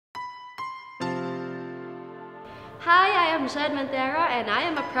Hi, I am Jed Montero and I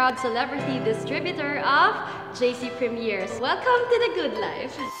am a proud celebrity distributor of JC Premieres. Welcome to the good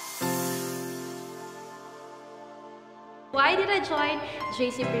life! Why did I join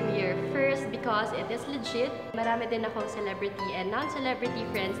JC Premiere? First, because it is legit. Marami din akong celebrity and non-celebrity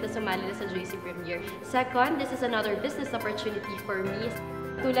friends na sumali na sa JC Premiere. Second, this is another business opportunity for me.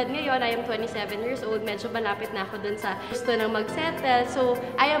 Tulad ngayon, I am 27 years old. Medyo malapit na ako dun sa gusto nang mag-settle. So,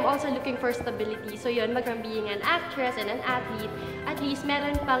 I am also looking for stability. So yun, from being an actress and an athlete, at least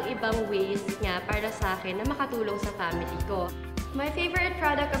meron pang ibang ways nga para sa akin na makatulong sa family ko. My favorite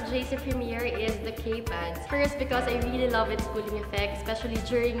product of JC Premiere is the K-pads. First, because I really love its cooling effect, especially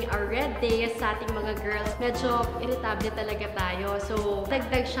during our red days sa ating mga girls. Medyo irritable talaga tayo. So,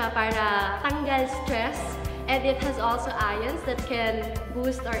 dagdag siya para tanggal stress. And it has also ions that can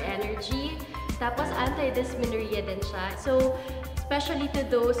boost our energy. Tapos, anti-dysmenorrhea din siya. So, especially to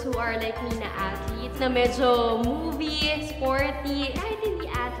those who are like me na athletes, na medyo movie, sporty, kahit hindi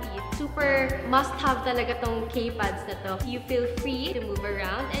athlete, super must-have talaga tong K-pads na to. You feel free to move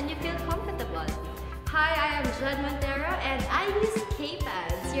around and you feel comfortable. Hi, I am Jed Montero and I use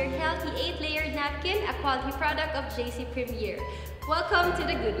K-pads, your healthy 8-layered napkin, a quality product of JC Premiere. Welcome to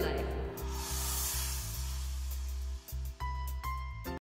the good life.